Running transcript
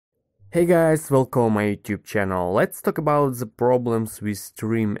Hey guys, welcome on my YouTube channel. Let's talk about the problems with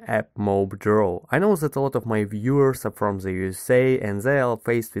Stream app Mobdro. I know that a lot of my viewers are from the USA and they are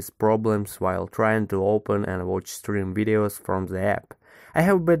faced with problems while trying to open and watch stream videos from the app. I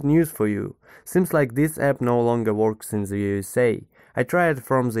have bad news for you. Seems like this app no longer works in the USA. I tried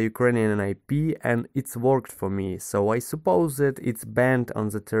from the Ukrainian IP and it's worked for me, so I suppose that it's banned on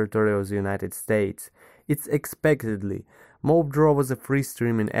the territory of the United States. It's expectedly. Mobdro was a free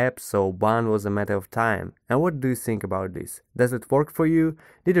streaming app, so ban was a matter of time. And what do you think about this? Does it work for you?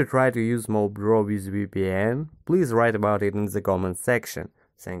 Did you try to use Mobdro with VPN? Please write about it in the comment section.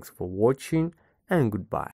 Thanks for watching and goodbye.